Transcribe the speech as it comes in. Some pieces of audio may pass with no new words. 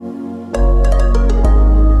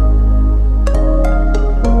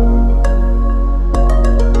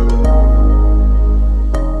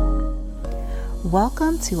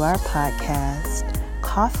Welcome to our podcast,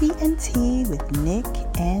 Coffee and Tea with Nick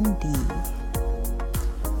and Dee.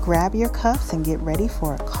 Grab your cups and get ready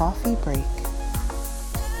for a coffee break.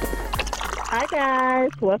 Hi guys,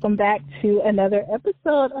 welcome back to another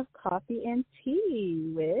episode of Coffee and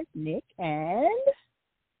Tea with Nick and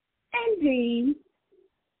Dee.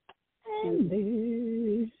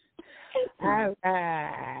 All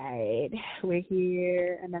right, we're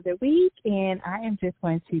here another week, and I am just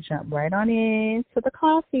going to jump right on into the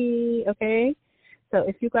coffee, okay? So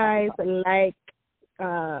if you guys like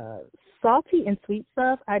salty and sweet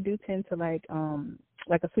stuff, I do tend to like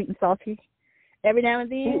a sweet and salty. Every now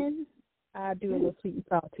and then, I do a little sweet and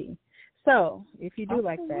salty. So if you do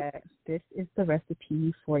like that, this is the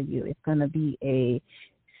recipe for you. It's going to be a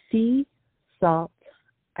sea salt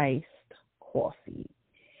iced coffee.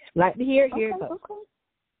 Like to hear it? Here it goes.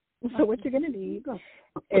 Okay. So what you're going to need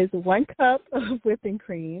is 1 cup of whipping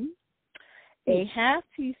cream, a half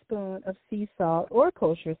teaspoon of sea salt or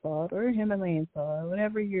kosher salt or Himalayan salt,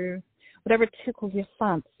 whatever tickles your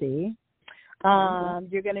fancy.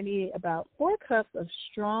 You're going to need about 4 cups of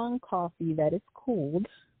strong coffee that is cooled,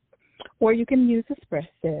 or you can use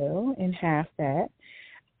espresso and half that,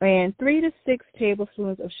 and 3 to 6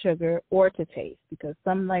 tablespoons of sugar or to taste, because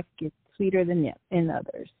some like it sweeter than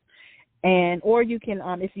others. Or you can,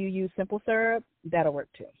 if you use simple syrup, that'll work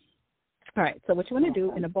too. All right, so what you want to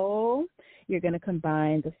do in a bowl, you're going to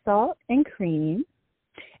combine the salt and cream,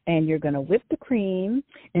 and you're going to whip the cream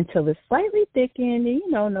until it's slightly thickened and,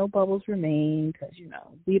 no bubbles remain, because,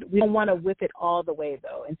 we don't want to whip it all the way,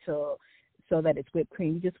 though, so that it's whipped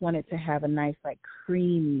cream. You just want it to have a nice,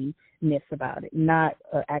 creaminess about it, not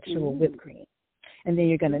actual whipped cream. And then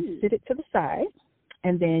you're going to sit it to the side.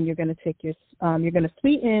 And then you're going to take you're going to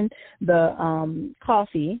sweeten the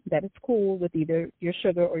coffee that is cool with either your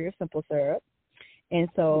sugar or your simple syrup. And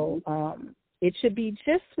so it should be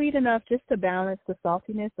just sweet enough just to balance the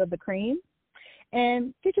saltiness of the cream.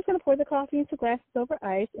 And you're just going to pour the coffee into glasses over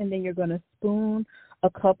ice, and then you're going to spoon a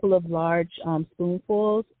couple of large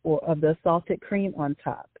spoonfuls of the salted cream on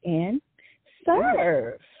top and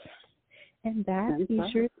serve. And that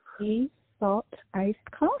is your sea salt iced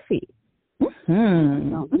coffee. That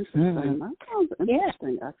sounds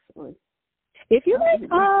interesting, actually. If you like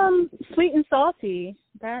sweet and salty,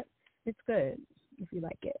 it's good if you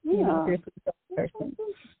like it. Yeah. If you're a sweet and salty person.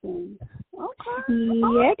 Okay.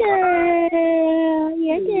 Yeah, girl.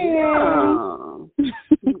 Yeah, girl.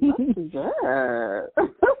 That's good.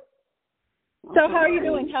 So how are you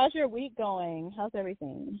doing? How's your week going? How's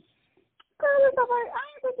everything? Girl, it's all right. I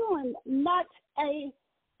ain't been doing not a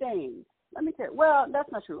thing. Let me tell you. Well, that's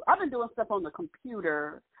not true. I've been doing stuff on the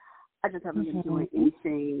computer. I just haven't been doing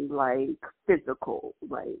anything physical.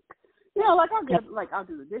 I'll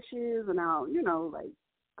do the dishes and I'll,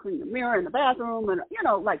 clean the mirror in the bathroom and,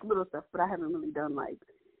 little stuff. But I haven't really done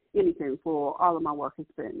anything for all of my work has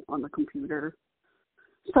been on the computer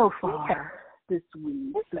so far this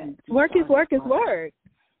week. Work is work is work.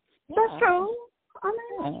 That's true. I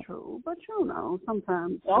mean, that's true. But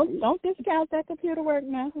sometimes. Don't discount that computer work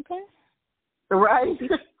now, okay? Right.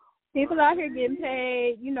 People out here getting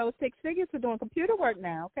paid, 6 figures for doing computer work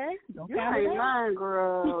now, okay? Don't you count ain't it lying,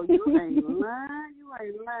 girl. You ain't lying. You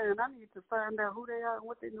ain't lying. I need to find out who they are and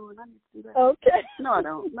what they're doing. I need to do that. Okay. No, I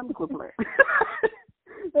don't. Let me quit playing.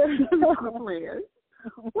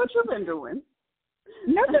 What you been doing?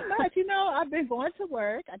 Nothing much. I've been going to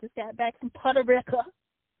work. I just got back from Puerto Rico.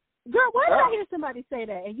 Girl, why did I hear somebody say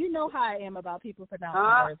that? And you know how I am about people pronouncing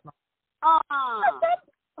words wrong.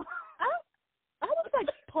 I was like,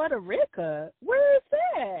 Puerto Rico? Where is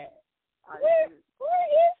that? Where is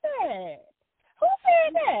that? Who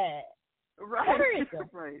said that? Right. Puerto Rico.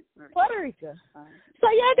 Right. Puerto Rico. So,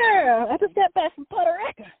 yeah, girl, I just got back from Puerto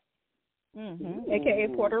Rico. A.K.a.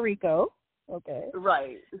 Puerto Rico. Okay.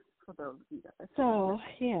 Right. For those of you guys. So,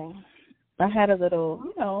 yeah. I had a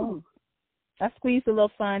little, I squeezed a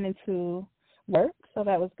little fun into work, so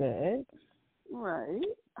that was good. Right.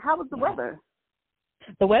 How was the weather?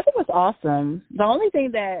 The weather was awesome. The only thing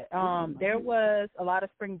that there was a lot of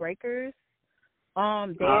spring breakers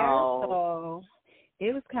there, so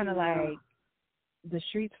it was kind of like the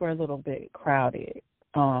streets were a little bit crowded.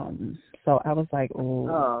 So I was like,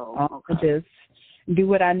 I'll just do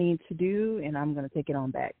what I need to do, and I'm going to take it on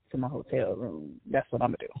back to my hotel room. That's what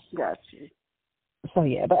I'm going to do. Gotcha. So,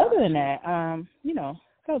 yeah, but other than that,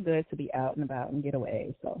 felt good to be out and about and get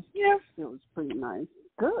away. So, yeah. It was pretty nice.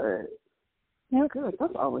 Good. Yeah, good.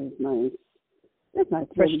 That's always nice. It's nice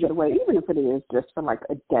to get away, even if it is just for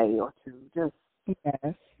a day or two. Just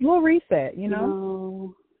yes, we'll reset.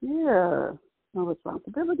 Yeah. no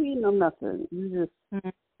responsibility, no nothing. You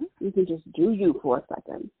can just do you for a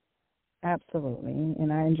second. Absolutely,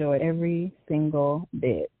 and I enjoyed every single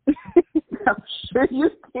bit. I'm sure you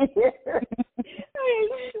did. I'm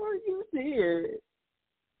sure you did.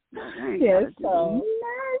 Yes, so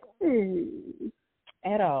nothing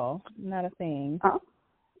at all, not a thing. Oh,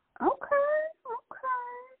 okay.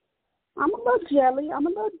 I'm a little jelly.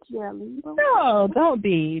 No, don't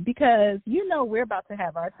be, because we're about to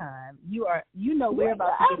have our time. We're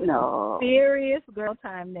about to get some serious girl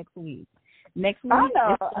time next week. Next week, I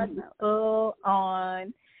know. Full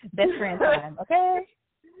on best friend time, okay?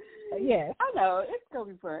 Yes. I know. It's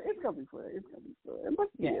gonna be fun. But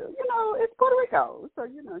still, it's Puerto Rico. So,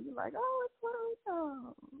 you're like, oh, it's Puerto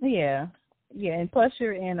Rico. Yeah. Yeah, and plus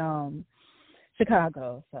you're in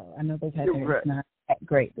Chicago, so I know the weather is not that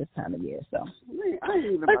great this time of year, so. I ain't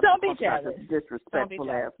even but don't be jealous. Disrespectful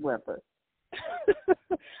ass weather.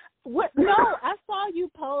 What? No, I saw you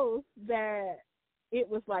post that it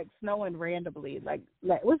was like snowing randomly. Like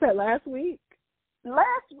was that last week?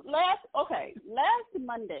 Last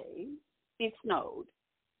Monday it snowed.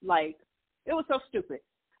 Like, it was so stupid.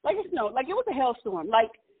 Like, it snowed. Like, it was a hailstorm.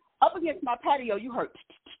 Like, up against my patio, you heard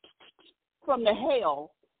from the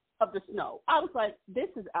hail of the snow. I was like, this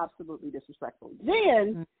is absolutely disrespectful.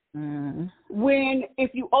 Then,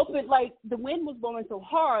 if you open, like, the wind was blowing so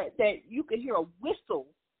hard that you could hear a whistle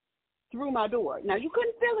through my door. Now, you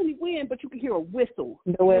couldn't feel any wind, but you could hear a whistle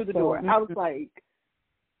through the door. I was like,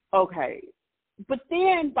 okay. But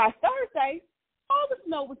then by Thursday, all the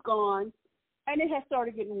snow was gone, and it had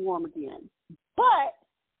started getting warm again. But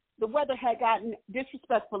the weather had gotten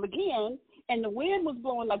disrespectful again, and the wind was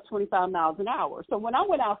blowing like 25 miles an hour. So when I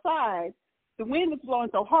went outside, the wind was blowing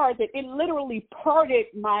so hard that it literally parted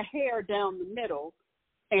my hair down the middle,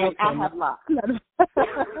 and I have locks.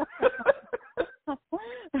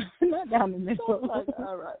 Not down the middle. So like,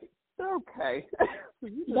 all right. Okay.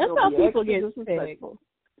 That's how people get sick.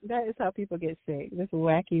 That is how people get sick. This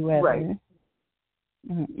wacky weather. Right.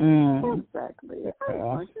 Mm-mm. Exactly. I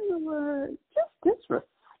was like, you know what? Just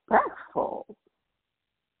disrespectful.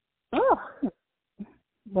 Ugh.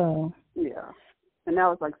 Well. Yeah. And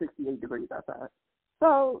now it's like 68 degrees outside.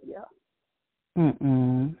 So, yeah.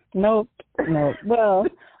 Nope. Well,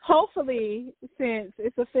 hopefully, since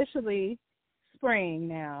it's officially spring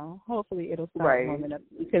now, hopefully it'll start warming up.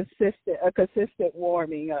 A consistent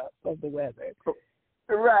warming up of the weather.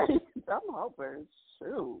 Right. I'm hoping.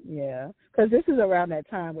 Shoot. Yeah. Because this is around that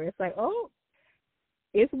time where it's like, oh,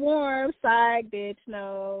 it's warm, side bitch,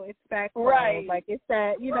 no, it's back home. Right. Like, it's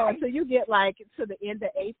that, until you get, like, to the end of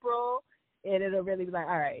April, and it'll really be like,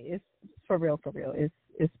 all right, it's for real.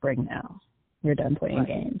 It's spring now. We're done playing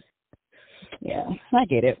games. Yeah, I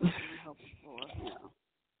get it.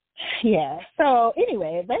 Yeah. So,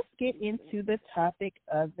 anyway, let's get into the topic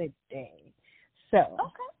of the day. So,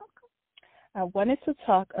 I wanted to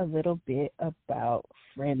talk a little bit about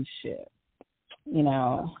friendship,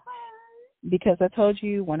 because I told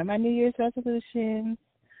you one of my New Year's resolutions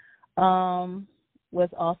was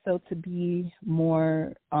also to be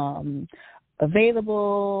more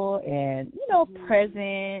available and,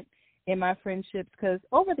 present in my friendships, because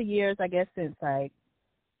over the years, I guess since, like,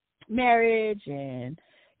 marriage and,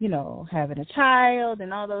 having a child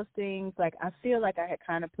and all those things, like, I feel like I had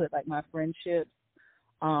kind of put, like, my friendships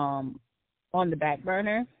on the back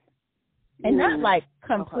burner, and not like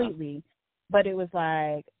completely, but it was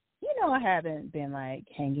like, I haven't been like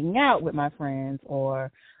hanging out with my friends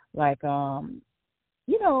or like, going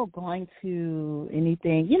to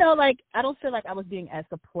anything, like I don't feel like I was being as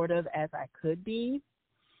supportive as I could be.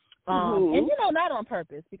 And, not on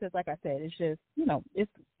purpose, because like I said, it's just,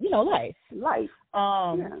 it's, life.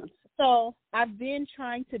 So I've been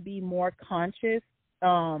trying to be more conscious,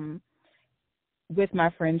 with my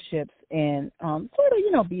friendships and sort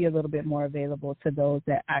of, be a little bit more available to those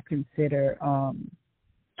that I consider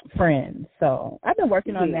friends. So I've been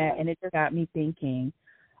working on that, and it just got me thinking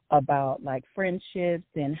about, like, friendships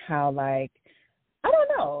and how, like, I don't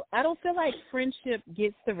know. I don't feel like friendship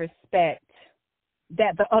gets the respect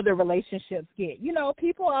that the other relationships get.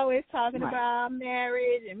 People always talking about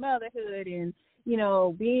marriage and motherhood and,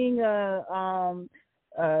 being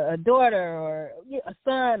a daughter or a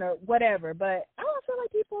son or whatever, but I don't feel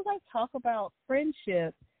like people like talk about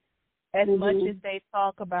friendship as much as they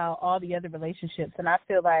talk about all the other relationships. And I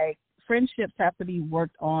feel like friendships have to be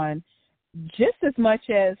worked on just as much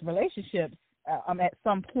as relationships at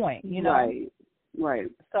some point,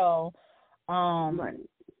 Right. So,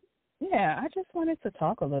 yeah, I just wanted to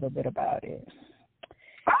talk a little bit about it.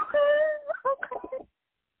 Okay.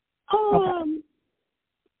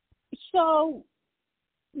 So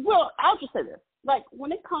Well, I'll just say this. Like,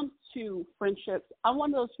 when it comes to friendships, I'm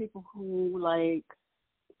one of those people who, like,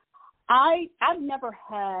 I've never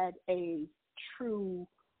had a true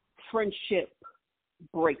friendship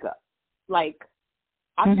breakup. Like,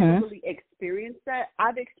 I've never really experienced that.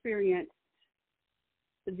 I've experienced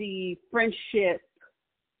the friendship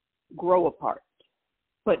grow apart,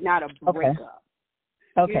 but not a breakup.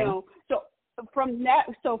 Okay. You know, so from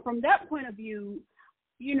that point of view,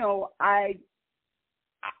 you know, I've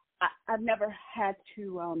never had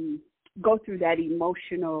to go through that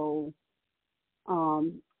emotional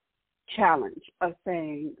challenge of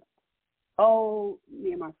saying, oh,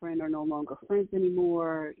 me and my friend are no longer friends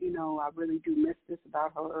anymore. You know, I really do miss this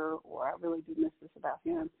about her, or I really do miss this about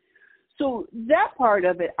him. So that part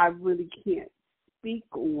of it I really can't speak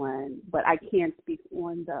on, but I can speak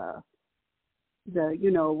on the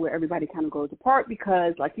you know, where everybody kind of goes apart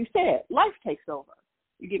because, like you said, life takes over.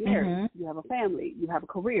 You get married, you have a family, you have a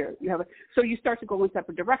career, so you start to go in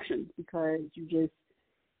separate directions because you just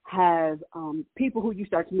have people who you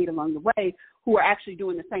start to meet along the way who are actually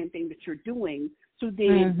doing the same thing that you're doing. So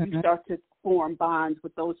then you start to form bonds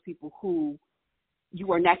with those people who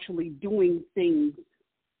you are naturally doing things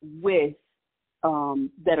with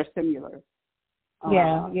that are similar.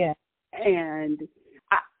 Yeah. And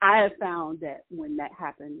I have found that when that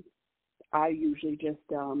happens, I usually just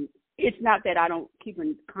it's not that I don't keep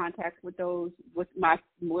in contact with my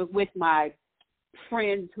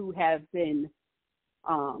friends who have been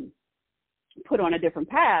put on a different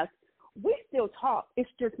path. We still talk. It's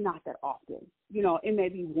just not that often. You know, it may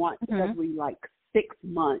be once every like 6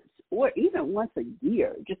 months or even once a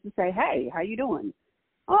year, just to say, hey, how you doing?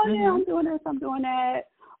 Oh, yeah, I'm doing this, I'm doing that.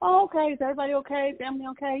 Oh, okay, is everybody okay? Family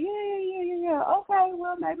okay? Yeah. Okay,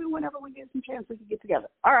 well, maybe whenever we get some chance, we can get together.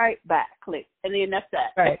 All right, bye, click. And then that's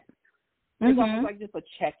that. Right. It's almost like just a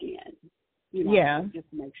check-in. You know, just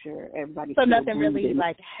to make sure everybody's so nothing really,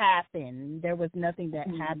 like, happened. There was nothing that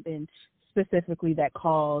happened specifically that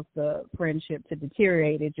caused the friendship to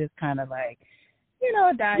deteriorate. It just kind of, like, you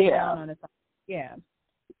know, died down on its own. Yeah.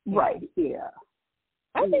 Right, yeah.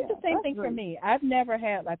 I think the same thing for me. I've never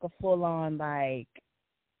had, like, a full-on, like,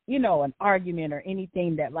 you know, an argument or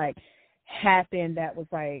anything that, like, happened that was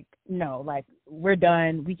like, no, like, we're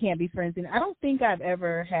done, we can't be friends anymore. I don't think I've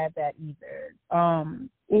ever had that either.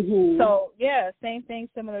 So, yeah, same thing,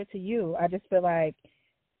 similar to you. I just feel like,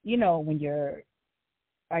 you know, when you're,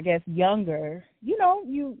 I guess, younger, you know,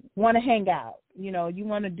 you want to hang out. You know, you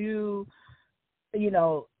want to do, you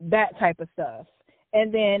know, that type of stuff.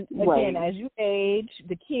 And then, again, as you age,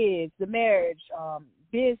 the kids, the marriage,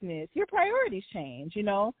 business, your priorities change, you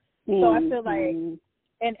know. So I feel like,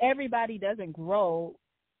 and everybody doesn't grow,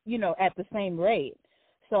 you know, at the same rate.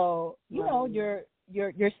 So, you know, your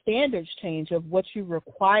standards change of what you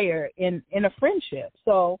require in a friendship.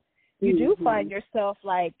 So you do find yourself,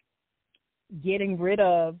 like, getting rid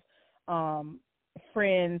of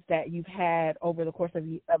friends that you've had over the course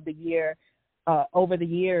of the year, over the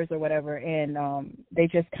years or whatever, and they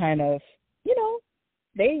just kind of, you know,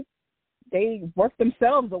 they work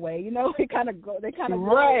themselves away, you know. They kind of go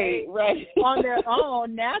right on their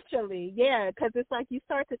own naturally, because it's like you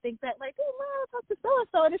start to think that, like, oh, well, I talked to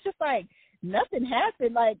so-and-so, and it's just like nothing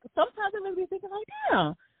happened. Like, sometimes I really be thinking, like,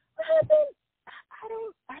 damn, what happened?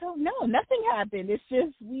 I don't know. Nothing happened. It's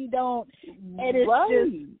just we don't, and it's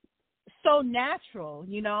just so natural,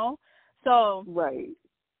 you know. So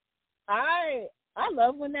I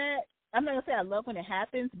love when that. I'm not gonna say I love when it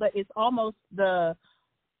happens, but it's almost the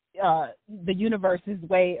universe's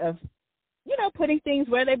way of, you know, putting things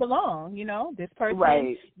where they belong. You know, this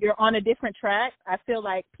person, you're on a different track. I feel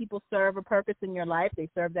like people serve a purpose in your life. They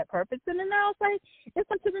serve that purpose, and then now it's like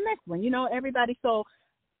it's on to the next one. You know, everybody. So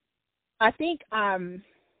I think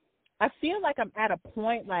I feel like I'm at a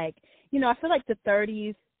point, like, you know, I feel like the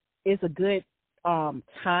 30s is a good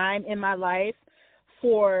time in my life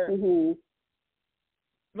for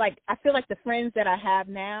like, I feel like the friends that I have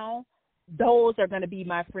now, those are going to be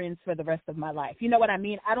my friends for the rest of my life. You know what I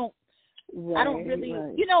mean? I don't really,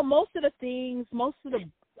 you know, most of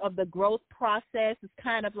the growth process is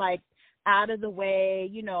kind of like out of the way,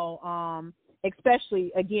 you know,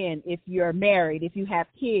 especially, again, if you're married, if you have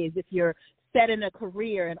kids, if you're set in a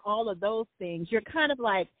career and all of those things, you're kind of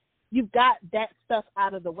like, you've got that stuff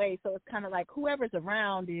out of the way. So it's kind of like whoever's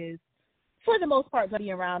around is, for the most part, going to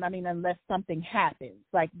be around. I mean, unless something happens,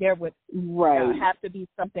 like there would have to be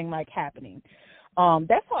something like happening.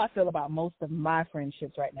 That's how I feel about most of my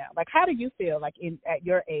friendships right now. Like, how do you feel, like, at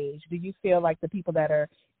your age? Do you feel like the people that are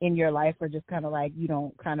in your life are just kind of like, you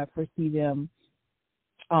don't kind of foresee them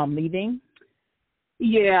leaving?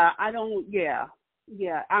 Yeah, I don't. Yeah,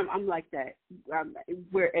 Yeah, I'm like that.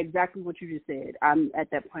 Where exactly what you just said. I'm at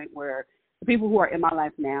that point where the people who are in my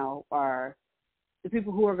life now are the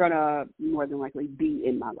people who are gonna more than likely be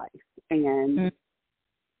in my life, and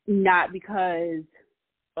not because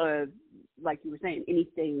of, like you were saying,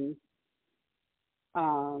 anything.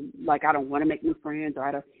 Like I don't want to make new friends, or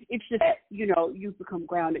I don't. It's just that, you've become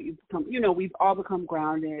grounded. You've become, we've all become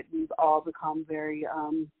grounded. We've all become very.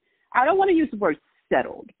 I don't want to use the word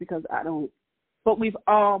settled because I don't. But we've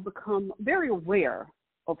all become very aware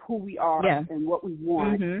of who we are and what we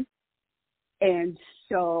want. Mm-hmm. And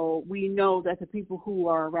so we know that the people who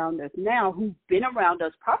are around us now, who've been around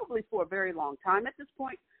us probably for a very long time at this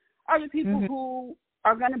point, are the people who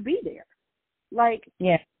are going to be there. Like,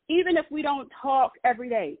 even if we don't talk every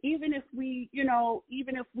day, even if we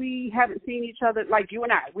haven't seen each other, like you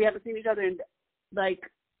and I, we haven't seen each other in, like,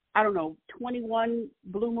 I don't know, 21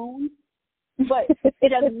 blue moons. But it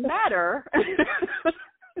doesn't matter.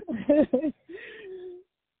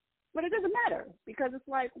 But it doesn't matter because it's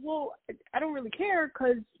like, well, I don't really care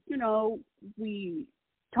because, we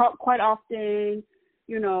talk quite often,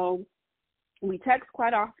 we text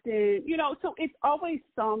quite often, so it's always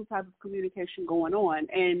some type of communication going on.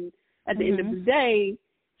 And at the end of the day,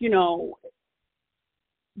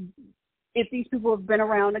 if these people have been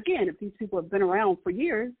around for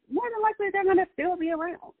years, more than likely they're going to still be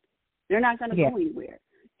around. They're not going to go anywhere.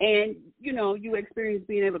 And, you experience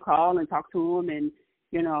being able to call and talk to them and,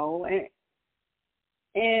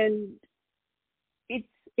 and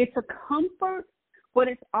it's a comfort, but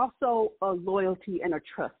it's also a loyalty and a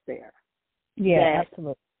trust there. Yeah,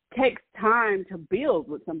 absolutely. Takes time to build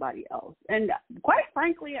with somebody else. And quite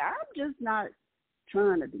frankly, I'm just not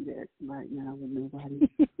trying to do that right now with nobody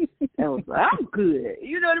else. I'm good.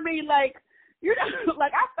 You know what I mean? Like,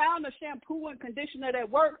 like I found a shampoo and conditioner that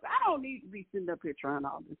works. I don't need to be sitting up here trying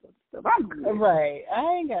all this other stuff. I'm good. Right.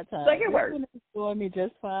 I ain't got time. Like it works. It's doing me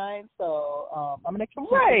just fine. So I'm gonna keep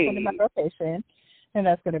in my rotation, and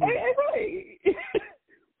that's gonna be right.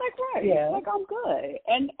 Yeah. Like I'm good.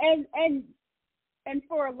 And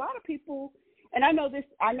for a lot of people, and I know this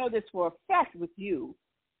for a fact with you,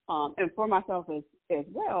 and for myself as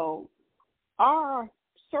well. Our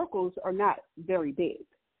circles are not very big.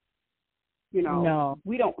 No.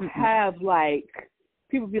 We don't have like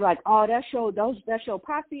people be like, oh, that's your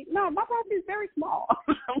posse. No, my posse is very small.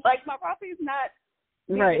 Like my posse is not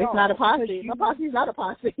right. It's not a posse. My posse is not a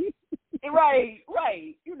posse. Right.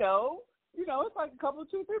 It's like a couple,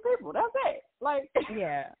 2, 3 people. That's it. Like that's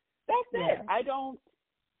it. I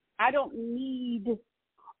don't need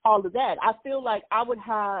all of that. I feel like I would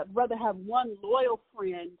rather have one loyal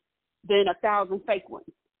friend than 1,000 fake ones.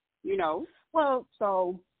 Well,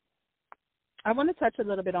 so. I want to touch a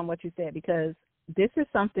little bit on what you said because this is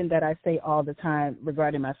something that I say all the time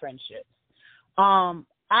regarding my friendships.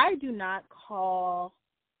 I do not call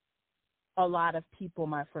a lot of people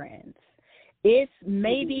my friends. It's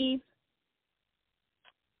maybe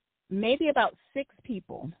about 6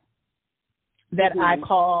 people that I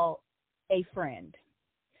call a friend.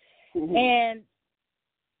 And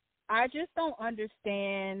I just don't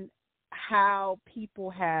understand how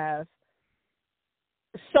people have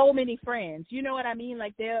so many friends. You know what I mean?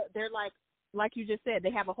 Like they're like you just said,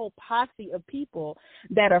 they have a whole posse of people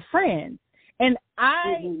that are friends. And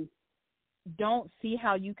I don't see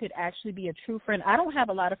how you could actually be a true friend. I don't have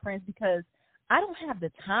a lot of friends because I don't have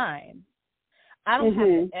the time. I don't have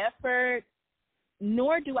the effort,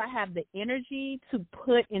 nor do I have the energy to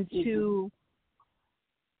put into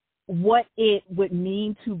what it would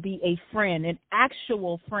mean to be a friend, an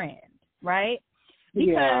actual friend, right?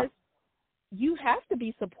 Because you have to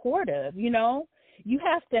be supportive, you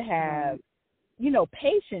have to have,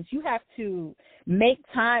 patience. You have to make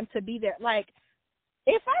time to be there. Like,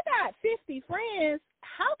 if I got 50 friends,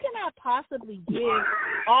 how can I possibly give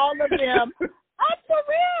all of them? I'm for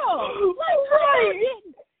real. Like,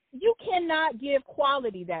 you cannot give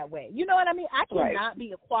quality that way. You know what I mean? I cannot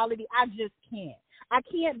be a quality. I just can't. I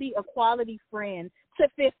can't be a quality friend to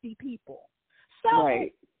 50 people. So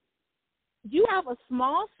you have a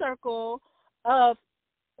small circle of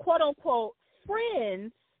quote unquote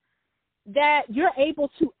friends that you're able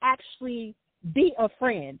to actually be a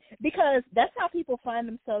friend, because that's how people find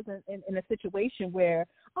themselves in a situation where,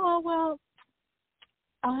 girl,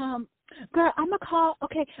 I'm gonna call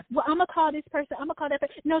this person, I'm gonna call that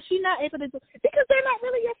person. No, she's not able to do, because they're not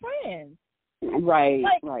really your friends. Right.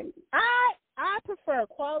 I prefer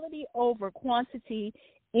quality over quantity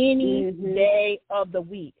any day of the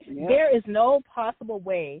week. Yep. There is no possible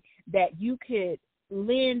way that you could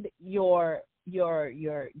lend your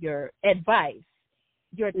advice,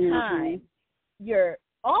 your time, your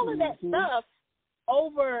all of that stuff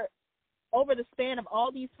over the span of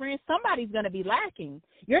all these friends, somebody's going to be lacking.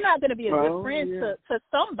 You're not going to be a good friend to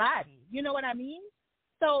somebody. You know what I mean?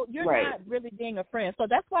 So you're not really being a friend. So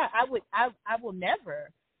that's why I will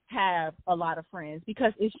never have a lot of friends,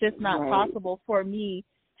 because it's just not possible for me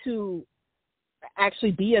to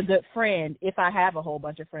actually be a good friend if I have a whole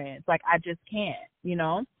bunch of friends. Like, I just can't, you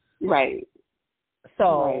know? Right.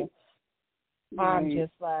 So I'm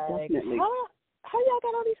just like, how y'all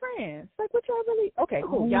got all these friends? Like, what y'all really? Okay,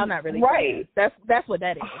 cool. Y'all not really friends. That's what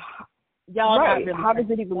that is. Y'all not really. How does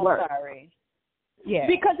it even work? Sorry. Yeah.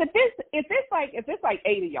 Because if it's like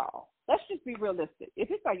 8 of y'all, let's just be realistic.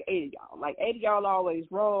 If it's like 8 of y'all, like 8 of y'all always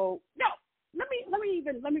roll. No, let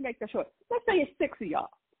me make that short. Let's say it's 6 of y'all.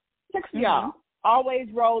 6 of y'all always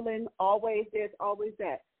rolling, always this, always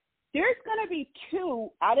that. There's gonna be 2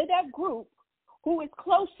 out of that group who is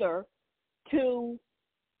closer to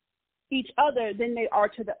each other than they are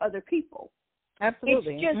to the other people.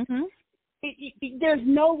 Absolutely. It's just there's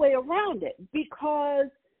no way around it, because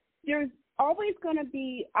there's always going to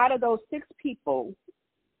be, out of those 6 people,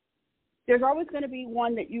 there's always going to be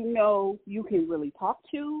one that you know you can really talk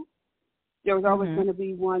to. There's always going to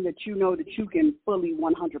be one that you know that you can fully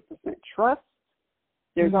 100% trust.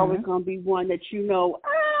 There's always going to be one that you know,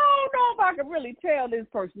 I don't know if I can really tell this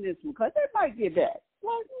person this one, because they might get that.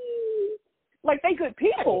 Like they good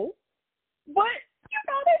people, but you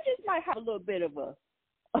know they just might have a little bit of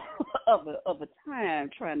a time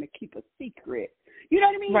trying to keep a secret. You know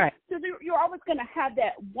what I mean? Right. So you're always going to have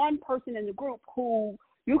that one person in the group who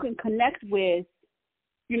you can connect with,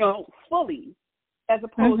 you know, fully, as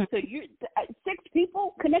opposed to 6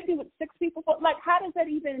 people connecting with 6 people. But like, how does that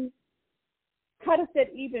even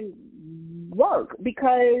work?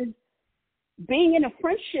 Because being in a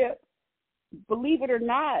friendship, believe it or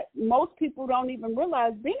not, most people don't even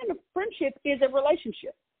realize being in a friendship is a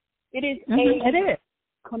relationship. It is a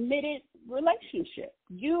committed relationship.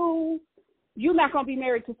 You're not going to be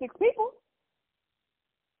married to 6 people,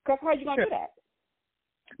 because how are you going to do that?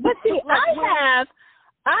 But see,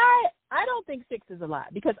 I don't think 6 is a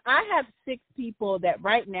lot, because I have 6 people that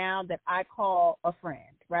right now that I call a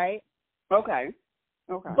friend, right? Okay.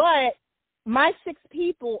 But my 6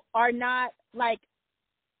 people are not like,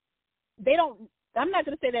 I'm not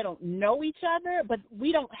going to say they don't know each other, but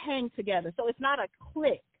we don't hang together. So it's not a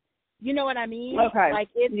clique. You know what I mean? Okay. Like,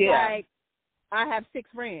 it's like I have 6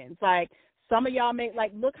 friends. Like, some of y'all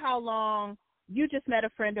look how long you just met a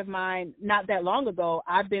friend of mine not that long ago.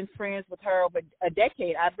 I've been friends with her over a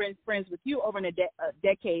decade. I've been friends with you over a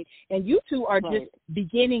decade. And you two are just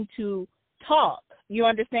beginning to talk. You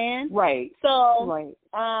understand? Right. So,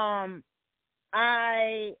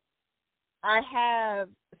 I have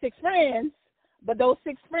 6 friends, but those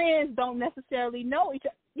 6 friends don't necessarily know each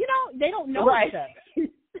other. You know, they don't know each other.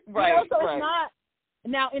 Right. You know, so it's not,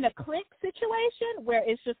 now in a clique situation where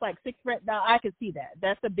it's just like 6 friends, now I can see that.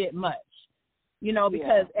 That's a bit much, you know,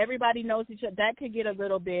 because everybody knows each other. That could get a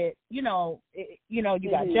little bit, you know, you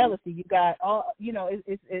got jealousy, you got all, you know,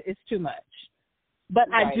 it's too much.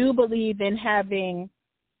 But I do believe in having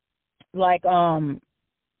like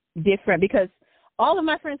different, because all of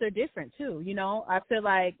my friends are different too, you know. I feel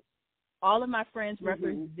like all of my friends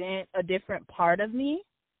represent a different part of me.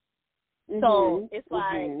 So it's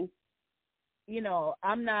like, you know,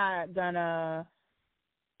 I'm not gonna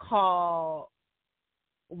call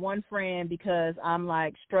one friend because I'm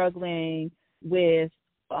like struggling with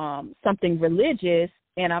something religious,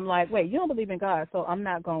 and I'm like, wait, you don't believe in God, so I'm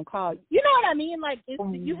not gonna call. You know what I mean? Like,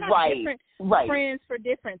 you have different friends for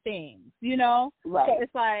different things, you know. So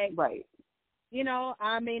it's like, you know,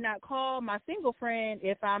 I may not call my single friend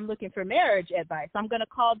if I'm looking for marriage advice. I'm going to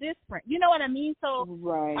call this friend. You know what I mean? So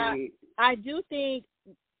I do think,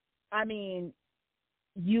 I mean,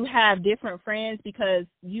 you have different friends because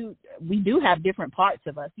we do have different parts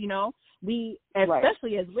of us, you know. We,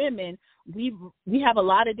 especially as women, we have a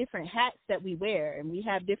lot of different hats that we wear, and we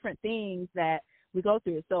have different things that we go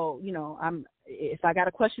through. So, you know, if I got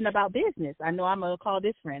a question about business, I know I'm going to call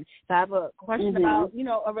this friend. If I have a question about, you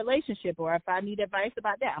know, a relationship, or if I need advice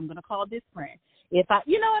about that, I'm going to call this friend. You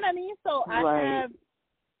know what I mean? So I have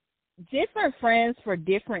different friends for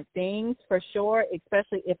different things, for sure,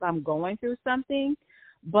 especially if I'm going through something.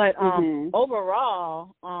 But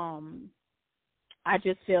overall, I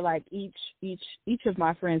just feel like each of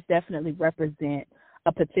my friends definitely represent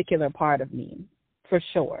a particular part of me, for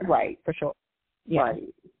sure. For sure. Yeah.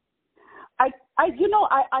 I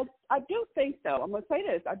do think, though, I'm going to say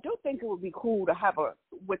this, I do think it would be cool to have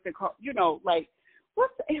you know, like,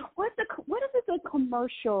 what is a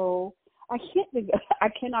commercial? I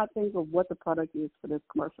cannot think of what the product is for this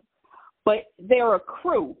commercial. But they're a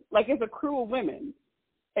crew, like it's a crew of women,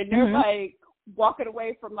 and they're like walking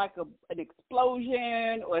away from like an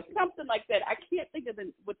explosion or something like that. I can't think of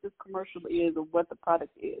what this commercial is or what the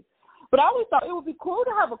product is. But I always thought it would be cool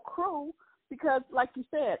to have a crew because, like you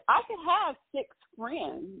said, I could have 6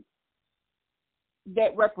 friends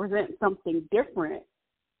that represent something different,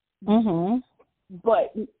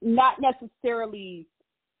 but not necessarily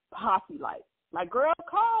posse-like. Like, girl,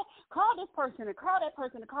 call this person and call that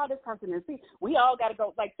person and call this person and see. We all got to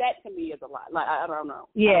go. Like, that to me is a lot. Like, I don't know.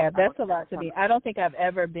 Yeah, that's a lot to me. I don't think I've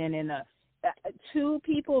ever been in a 2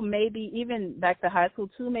 people, maybe even back to high school,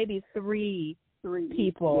 2, maybe 3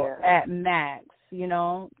 people at max, you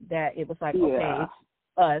know, that it was like, okay, it's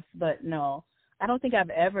us. But no, I don't think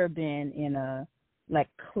I've ever been in a, like,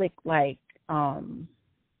 clique-like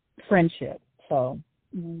friendship. So,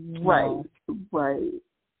 right.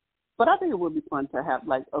 But I think it would be fun to have,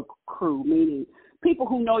 like, a crew, meaning people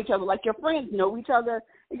who know each other. Like, your friends know each other.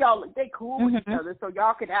 Y'all, they cool with each other. So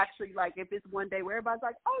y'all can actually, like, if it's one day where everybody's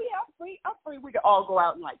like, oh, yeah, I'm free, we can all go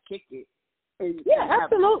out and, like, kick it. And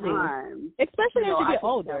absolutely. Especially as you get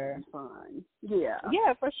older. Fun. Yeah.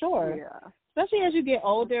 Yeah, for sure. Yeah. Especially as you get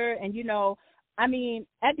older and, you know, I mean,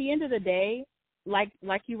 at the end of the day, like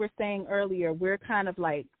you were saying earlier, we're kind of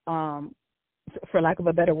like, for lack of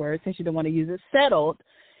a better word, since you don't want to use it, settled.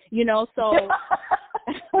 You know, so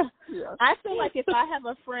I feel like if I have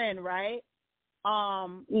a friend, right,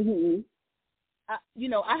 you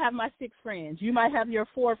know, I have my 6 friends. You might have your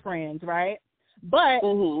 4 friends, right? But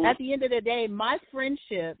at the end of the day, my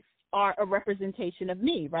friendships are a representation of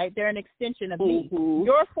me, right? They're an extension of me.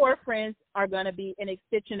 Your 4 friends are going to be an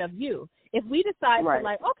extension of you. If we decide to,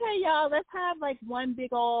 like, okay, y'all, let's have, like, one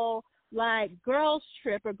big old, like, girls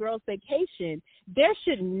trip or girls vacation, there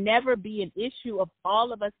should never be an issue of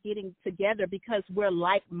all of us getting together because we're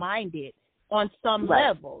like-minded on some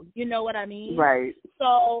level. You know what I mean? Right.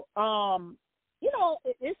 So, you know,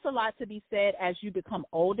 it's a lot to be said as you become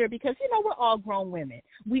older because, you know, we're all grown women.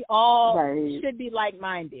 We all should be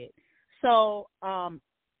like-minded. So,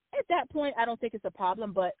 at that point, I don't think it's a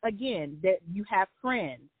problem. But, again, that you have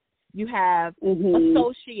friends. You have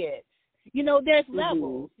associates. You know, there's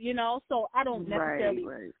levels, you know, so I don't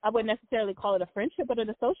necessarily, I wouldn't necessarily call it a friendship, but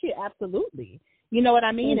an associate, absolutely. You know what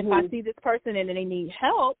I mean? If I see this person and they need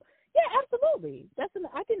help, yeah, absolutely. I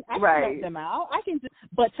can help them out.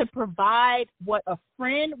 But to provide what a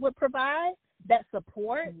friend would provide, that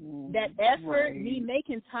support, that effort, me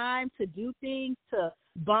making time to do things, to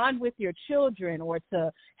bond with your children or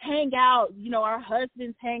to hang out, you know, our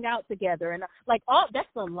husbands hang out together and like all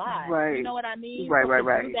that's a lot. You know what I mean? Right.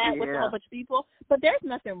 Do that with a whole bunch of people. But there's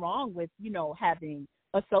nothing wrong with, you know, having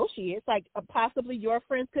associates. Like possibly your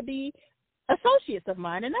friends could be associates of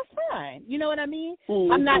mine and that's fine. You know what I mean?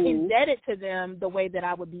 I'm not indebted to them the way that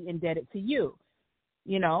I would be indebted to you.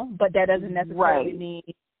 You know, but that doesn't necessarily mean,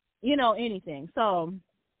 you know, anything. So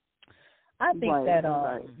I think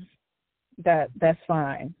that's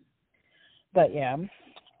fine. But yeah,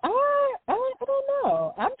 I don't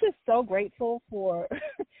know. I'm just so grateful for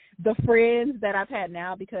the friends that I've had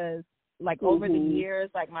now because like over the years,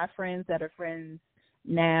 like my friends that are friends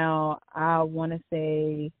now, I want to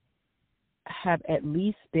say have at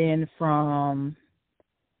least been from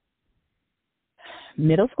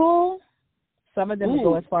middle school. Some of them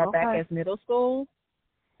go as far back as middle school.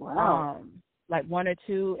 Wow. Like 1 or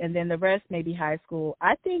 2, and then the rest maybe high school.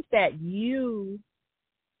 I think that you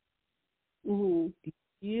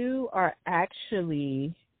are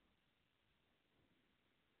actually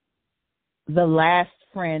the last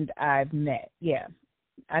friend I've met. Yeah.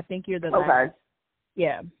 I think you're the last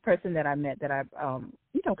person that I met that I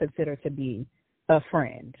you don't consider to be a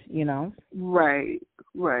friend, you know? Right.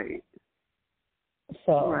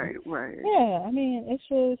 So right. Yeah, I mean, it's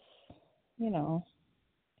just, you know,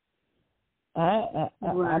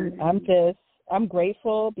 I'm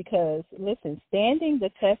grateful because listen, standing the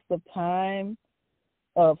test of time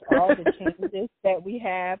of all the changes that we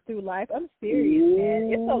have through life, I'm serious, man.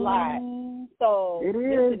 It's a lot. So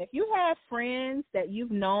listen, if you have friends that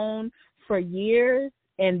you've known for years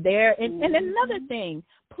and and another thing,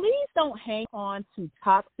 please don't hang on to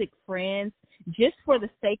toxic friends just for the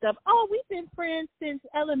sake of, oh, we've been friends since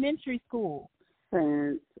elementary school.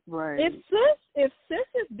 Right. If sis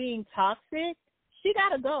is being toxic, she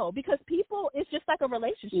gotta go because people. It's just like a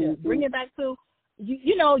relationship. Bring it back to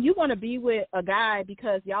you know you want to be with a guy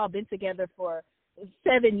because y'all been together for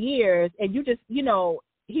 7 years and you just you know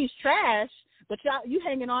he's trash, but you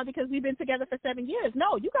hanging on because we've been together for 7 years.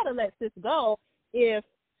 No, you gotta let sis go if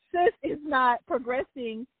sis is not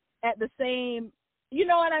progressing at the same. You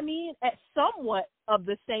know what I mean? At somewhat of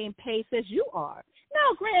the same pace as you are.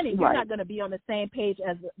 Now, granted, you're not going to be on the same page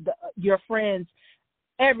as your friends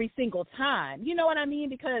every single time. You know what I mean?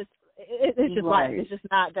 Because it's just Right. life. It's just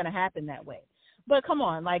not going to happen that way. But come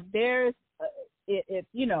on, like there's,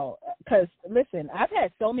 you know, because listen, I've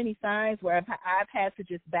had so many signs where I've had to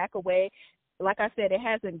just back away. Like I said, it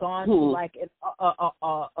hasn't gone to like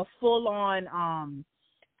a full on,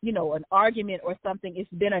 you know, an argument or something. It's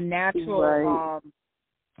been a natural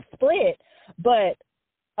split. But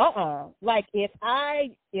like if I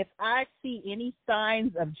see any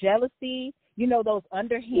signs of jealousy, you know, those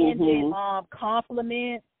underhanded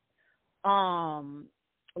compliments,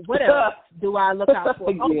 what else do I look out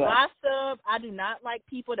for? Gossip. I do not like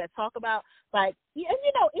people that talk about, like, you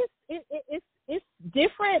know, it's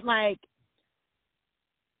different, like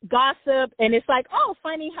gossip, and it's like, oh,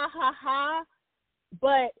 funny, ha ha ha.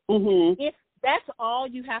 But if that's all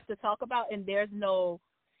you have to talk about and there's no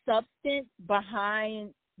substance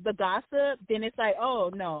behind the gossip, then it's like, oh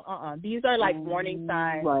no, these are like warning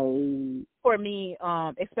signs for me,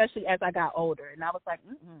 especially as I got older. And I was like,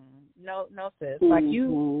 no sis, like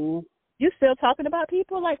you still talking about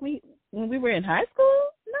people like when we were in high school?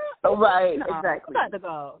 No, exactly.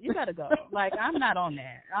 You gotta go. Like, I'm not on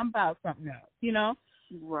that. I'm about something else, you know?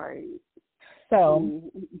 Right. So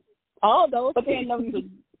all those things.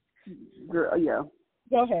 Girl, yeah.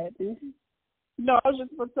 Go ahead. No, I was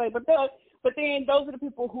just going to say, but then those are the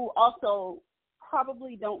people who also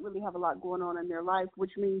probably don't really have a lot going on in their life,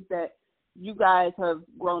 which means that you guys have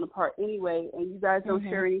grown apart anyway, and you guys don't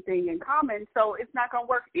share anything in common, so it's not going to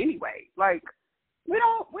work anyway. Like, we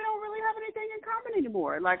don't really have anything in common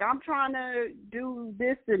anymore. Like, I'm trying to do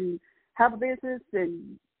this and have a business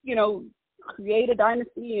and, you know, create a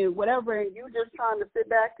dynasty and whatever, and you just trying to sit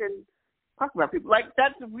back and talk about people. Like,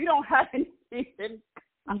 we don't have anything. It's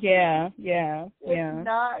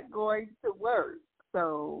not going to work.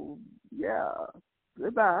 So, yeah,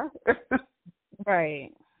 goodbye.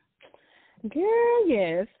 Right. Girl,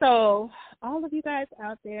 yeah. So, all of you guys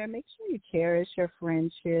out there, make sure you cherish your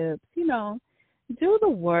friendships. You know, do the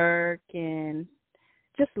work and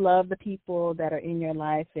just love the people that are in your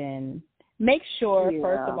life, and make sure,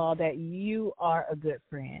 first of all, that you are a good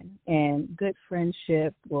friend, and good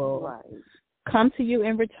friendship will come to you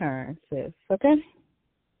in return, sis. Okay?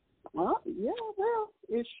 Well, yeah, well,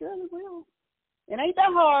 it surely will. It ain't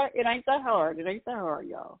that hard. It ain't that hard,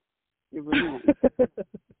 y'all. It really ain't.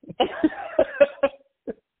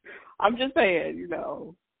 I'm just saying, you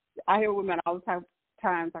know, I hear women all the times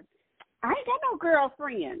like, I ain't got no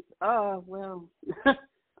girlfriends. Well,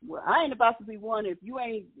 I ain't about to be one if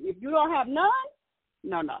you don't have none.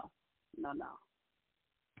 No.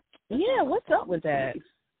 Yeah, what's up with that?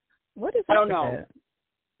 What is I don't up know. with that?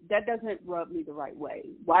 That doesn't rub me the right way.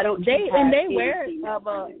 Why don't they you have and they wear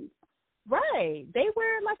friends? Right. They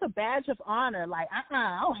wear it like a badge of honor. Like, I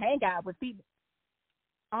don't hang out with people.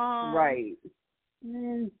 Right.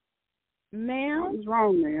 Ma'am. Something's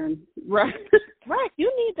wrong, man. Right. Right.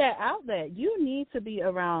 You need that outlet. You need to be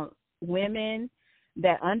around women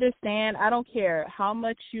that understand. I don't care how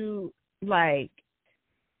much you like.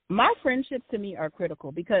 My friendships to me are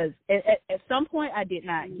critical because at some point I did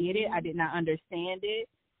not get it. I did not understand it.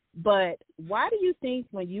 But why do you think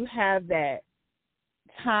when you have that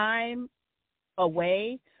time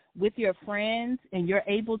away with your friends and you're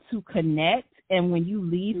able to connect, and when you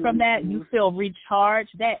leave from that, you feel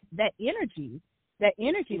recharged, that energy that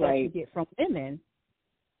you get from women?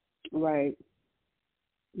 Right.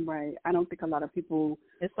 I don't think a lot of people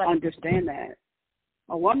understand that.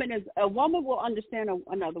 A woman will understand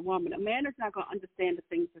another woman. A man is not going to understand the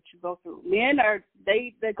things that you go through. Men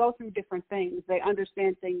they go through different things. They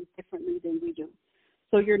understand things differently than we do.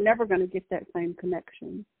 So you're never going to get that same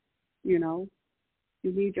connection. You know,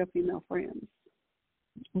 you need your female friends.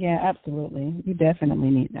 Yeah, absolutely. You definitely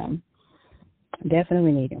need them.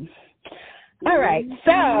 All right.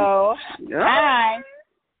 So I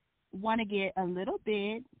want to get a little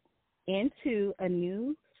bit into a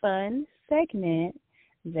new fun segment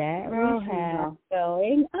that we have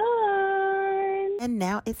going on. And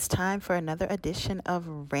now it's time for another edition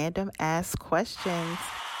of Random Ask Questions.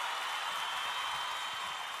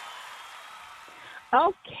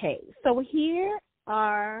 Okay, so here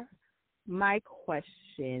are my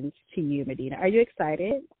questions to you, Medina. Are you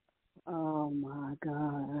excited? Oh, my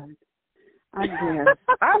God. I guess.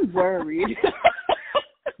 I'm worried.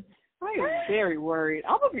 I am very worried.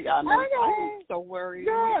 I'm going to be honest. I am so worried.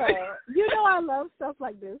 Girl, you know I love stuff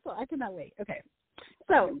like this, so I cannot wait. Okay.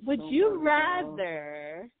 So, would you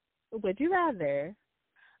rather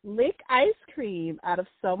lick ice cream out of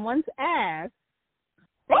someone's ass,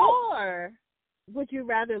 or would you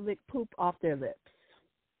rather lick poop off their lips?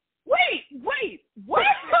 Wait, what?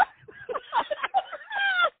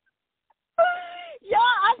 Y'all,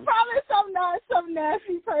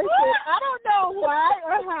 nasty person. I don't know why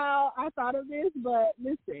or how I thought of this, but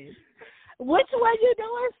listen. Which one you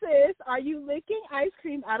doing, sis? Are you licking ice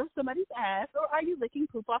cream out of somebody's ass, or are you licking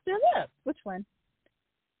poop off their lips? Which one?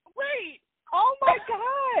 Wait. Oh, my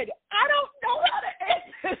God. I don't know how to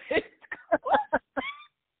answer this question.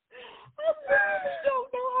 I really don't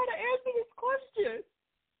know how to answer this question.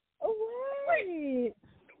 Wait.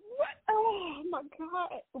 What? Oh, my God.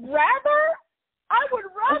 I would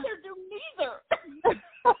rather do neither.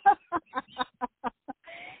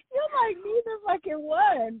 You're like, neither fucking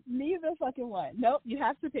one. Neither fucking one. Nope, you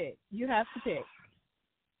have to pick.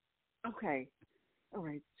 Okay. All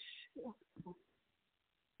right.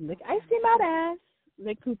 Lick ice cream out ass.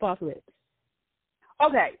 Lick poop off lips.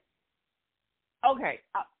 Okay. Oh,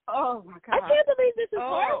 my God. I can't believe this is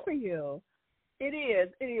hard for you. It is.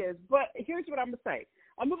 But here's what I'm going to say.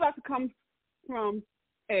 I'm about to come from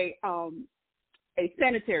a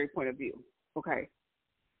sanitary point of view, okay?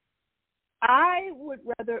 I would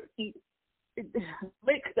rather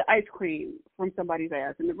lick the ice cream from somebody's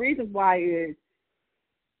ass. And the reason why is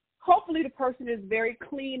hopefully the person is very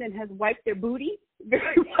clean and has wiped their booty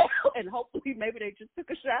very well, and hopefully maybe they just took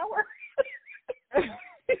a shower. And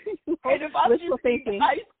if I'm just eating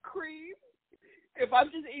ice cream, if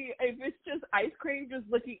it's just ice cream, just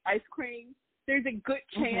licking ice cream, there's a good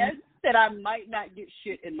chance that I might not get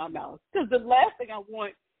shit in my mouth. Because the last thing I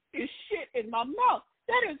want is shit in my mouth.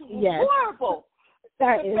 That is horrible.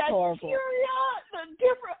 That is horrible. The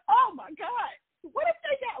different. Oh my God. What if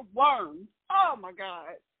they got worms? Oh my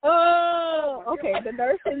God. Oh, okay. The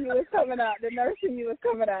nurse in you is coming out. You're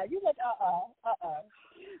like,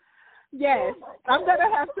 Yes, I'm gonna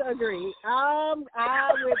have to agree. I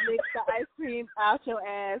would lick the ice cream out your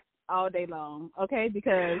ass all day long. Okay,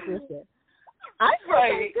 because listen, ice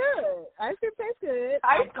cream tastes good. Ice cream tastes good.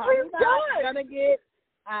 Ice cream does. I'm not gonna get.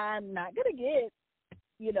 I'm not gonna get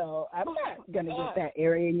that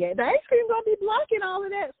area yet. The ice cream gonna be blocking all of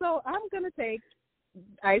that, so I'm gonna take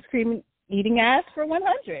ice cream eating ass for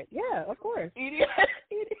 100. Yeah, of course.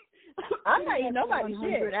 I'm not eating nobody's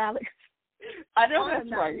shit, Alex. I know I'm that's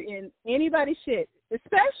not right. eating anybody's shit,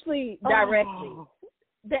 especially directly.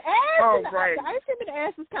 The ass, the ice cream in the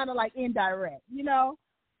ass is kind of like indirect,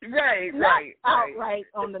 Right, not outright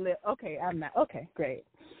on the lip. Okay, I'm not. Okay, great.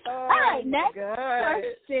 All right, next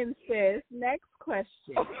question, sis. Next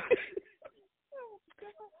question.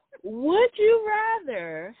 Would you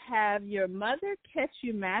rather have your mother catch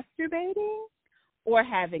you masturbating or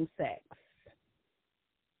having sex?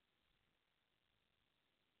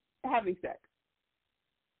 Having sex.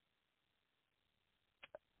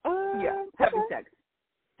 Having sex.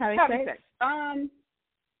 Having sex.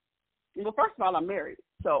 Well, first of all, I'm married,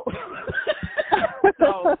 so. What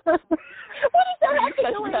does that have to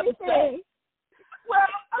do with anything? Well,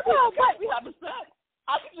 we have a sex.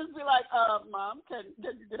 I can just be like, Mom, can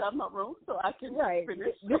you get out of my room so I can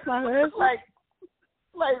finish? This my husband.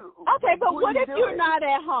 Okay, but what if you're not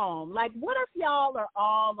at home? Like, what if y'all are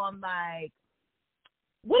all on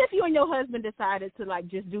what if you and your husband decided to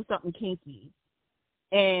just do something kinky,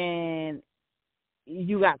 and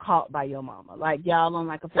you got caught by your mama? Like y'all on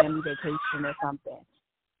a family vacation or something,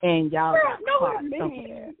 and y'all got caught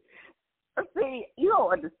somewhere. See, you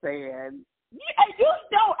don't understand. You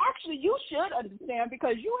don't. Actually, you should understand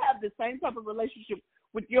because you have the same type of relationship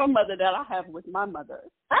with your mother that I have with my mother.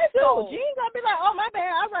 I do. So, she ain't gonna be like, oh, my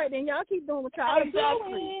bad. All right, then y'all keep doing what y'all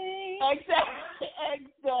doing.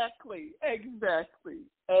 Exactly.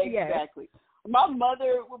 Yes. My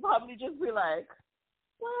mother would probably just be like,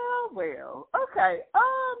 well, okay.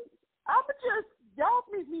 I'ma just y'all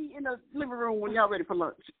meet me in the living room when y'all ready for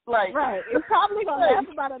lunch. Right. It's probably gonna laugh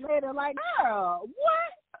about it later. Like, girl,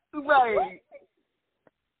 what? Right.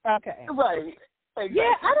 Okay. Right. Exactly.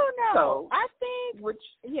 Yeah, I don't know. So, I think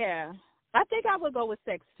I think I would go with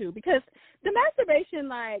sex too because the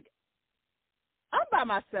masturbation, I'm by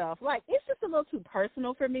myself. It's just a little too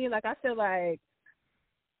personal for me. I feel like,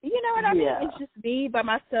 you know what I mean? It's just me by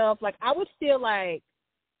myself. I would feel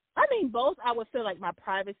both. I would feel like my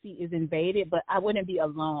privacy is invaded, but I wouldn't be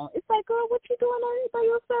alone. It's like, girl, what you doing on by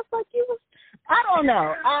yourself? I don't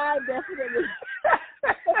know. I definitely.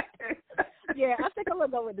 Yeah, I think I'm going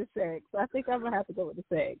to go with the sex. I think I'm going to have to go with the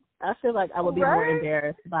sex. I feel like I would be more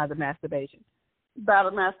embarrassed by the masturbation. By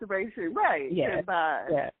the masturbation, right. Yeah. And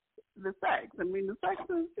by the sex. I mean, the sex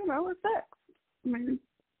is, it's sex. I mean,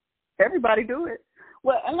 everybody do it.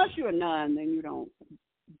 Well, unless you're a nun, then you don't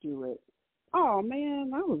do it. Oh, man,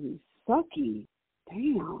 that would be sucky.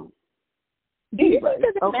 Damn. Do you think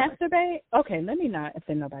that masturbate? Okay, let me not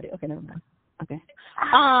offend nobody. Okay, never mind. Okay.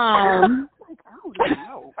 I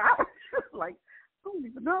don't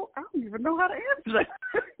even know. I don't even even know how to answer that.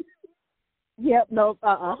 Yep. No.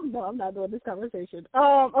 No, I'm not doing this conversation.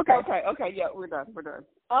 Okay. Okay. Yeah, we're done.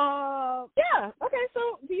 Yeah. Okay.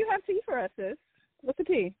 So, do you have tea for us, sis? What's the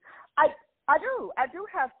tea? I do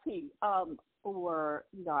have tea. For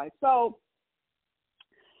you guys. So,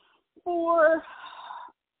 for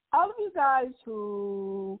all of you guys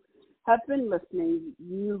who have been listening,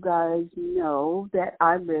 you guys know that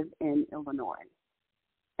I live in Illinois.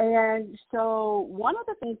 And so one of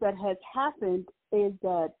the things that has happened is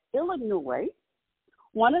that Illinois,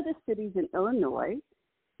 one of the cities in Illinois,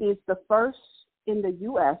 is the first in the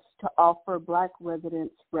U.S. to offer Black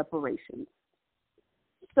residents reparations.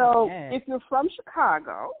 So if you're from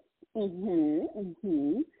Chicago, so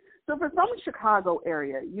if you're from the Chicago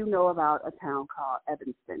area, you know about a town called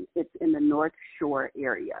Evanston. It's in the North Shore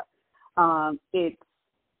area. It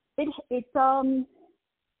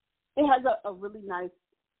has a really nice,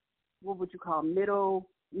 what would you call, middle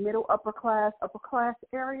upper class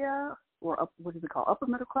area, or what is it called, upper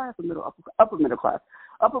middle class or upper middle class,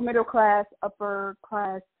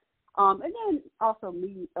 and then also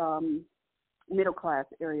middle class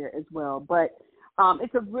area as well. But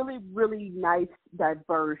it's a really, really nice,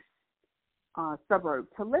 diverse suburb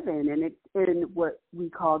to live in, and it's in what we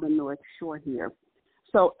call the North Shore here.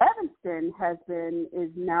 So Evanston is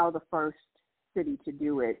now the first city to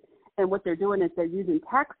do it. And what they're doing is they're using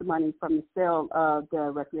tax money from the sale of the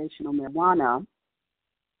recreational marijuana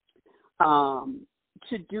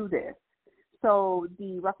to do this. So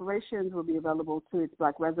the reparations will be available to its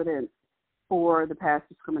Black residents for the past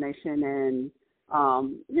discrimination and,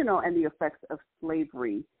 and the effects of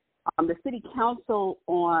slavery. The city council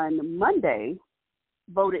on Monday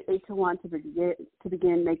voted 8-1 to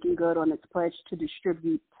begin making good on its pledge to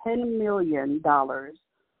distribute $10 million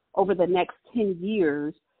over the next 10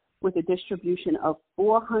 years, with a distribution of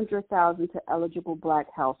 $400,000 to eligible Black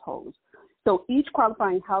households. So each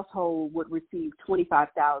qualifying household would receive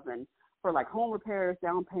 $25,000 for like home repairs,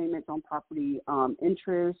 down payments on property,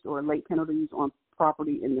 interest or late penalties on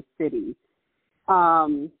property in the city.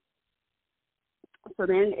 So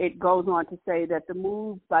then it goes on to say that the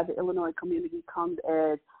move by the Illinois community comes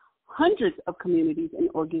as hundreds of communities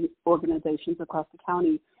and organizations across the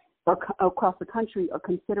county or across the country are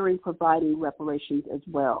considering providing reparations as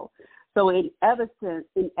well. So in Evanston,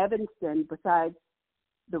 besides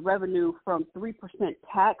the revenue from 3%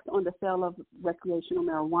 tax on the sale of recreational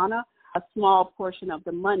marijuana, a small portion of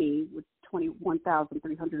the money, with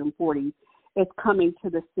 $21,340, is coming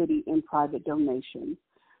to the city in private donations.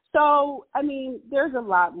 So, I mean, there's a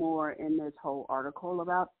lot more in this whole article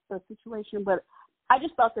about the situation, but I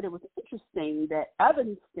just thought that it was interesting that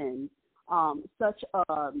Evanston, such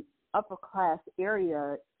a upper class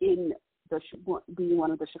area in being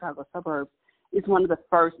one of the Chicago suburbs, is one of the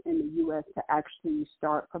first in the U.S. to actually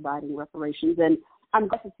start providing reparations. And I'm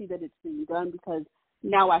glad to see that it's being done, because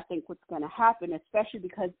now I think what's going to happen, especially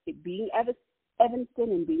because it being Evanston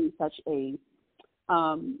and being such a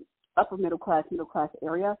upper middle class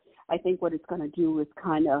area, I think what it's going to do is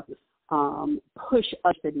kind of push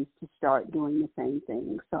other cities to start doing the same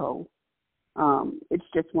thing. So it's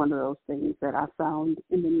just one of those things that I found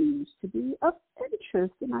in the news to be of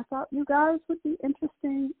interest, and I thought you guys would be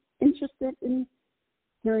interested in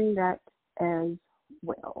hearing that as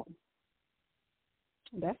well.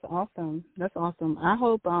 That's awesome. I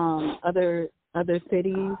hope other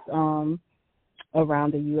cities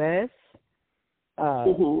around the U.S.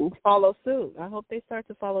 follow suit. I hope they start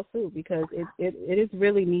to follow suit, because it is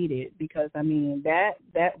really needed, because, I mean,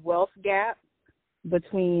 that wealth gap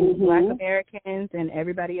between Black Americans and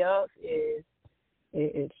everybody else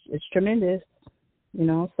it's tremendous,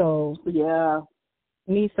 so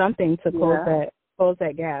need something to close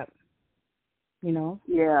that gap,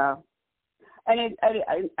 Yeah. And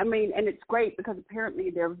it's great, because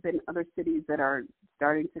apparently there have been other cities that are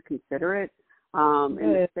starting to consider it. In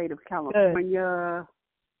the state of California,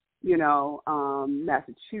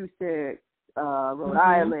 Massachusetts, Rhode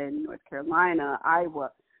Island, North Carolina,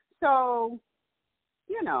 Iowa. So,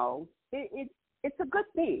 it's a good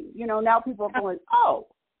thing. Now people are going, oh,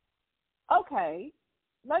 okay,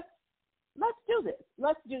 let's do this.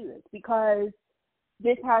 Let's do this, because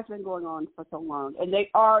this has been going on for so long, and they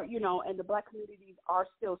are, and the Black communities are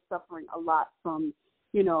still suffering a lot from,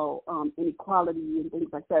 inequality and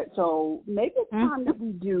things like that. So maybe it's time that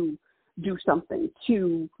we do something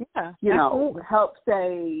to, help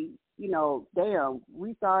say, damn,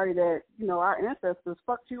 we sorry that, our ancestors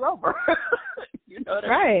fucked you over.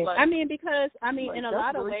 Right. Like, because in a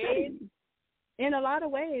lot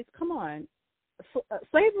of ways, come on,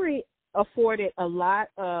 slavery afforded a lot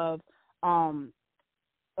of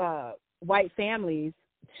white families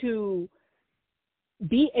to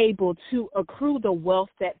be able to accrue the wealth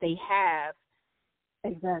that they have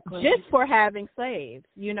Exactly. just for having slaves,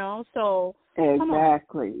 you know? So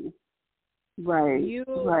exactly. Right. You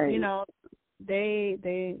know, they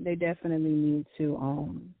definitely need to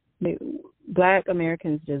Black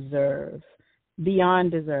Americans deserve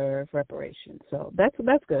reparations. So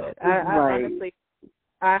that's good. I honestly,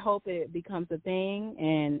 I hope it becomes a thing,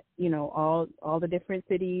 and you know, all the different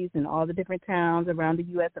cities and all the different towns around the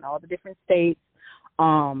U.S. and all the different states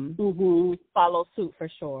follow suit for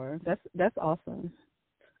sure. That's awesome.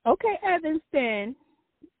 Okay, Evanston.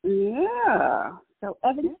 Yeah. So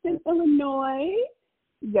Evanston, Illinois.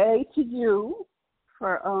 Yay to you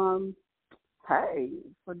for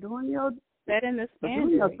for doing your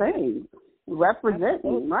thing, representing.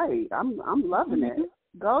 Absolutely. Right. I'm loving it.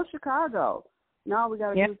 Go Chicago. Now all we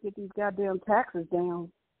gotta do is get these goddamn taxes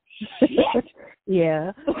down.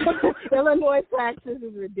 Yeah. Illinois taxes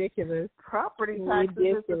is ridiculous. Property taxes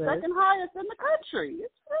is the second highest in the country.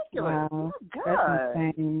 It's ridiculous. Wow. Oh, God.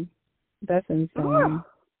 That's insane.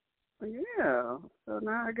 Yeah. So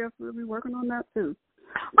now I guess we'll be working on that too.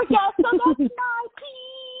 But yeah, so that's my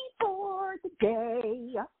tea for the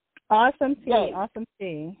day. Awesome tea. Yay. Awesome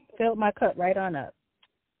tea. Filled my cup right on up.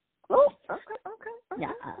 Oh, okay.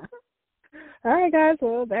 Yeah. All right, guys.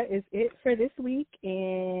 Well, that is it for this week,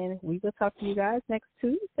 and we will talk to you guys next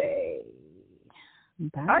Tuesday.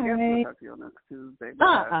 Bye. I guess we'll talk to you next Tuesday. No,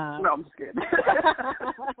 I'm just kidding.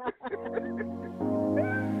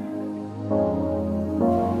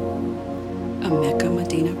 A Mecca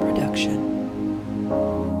Medina production.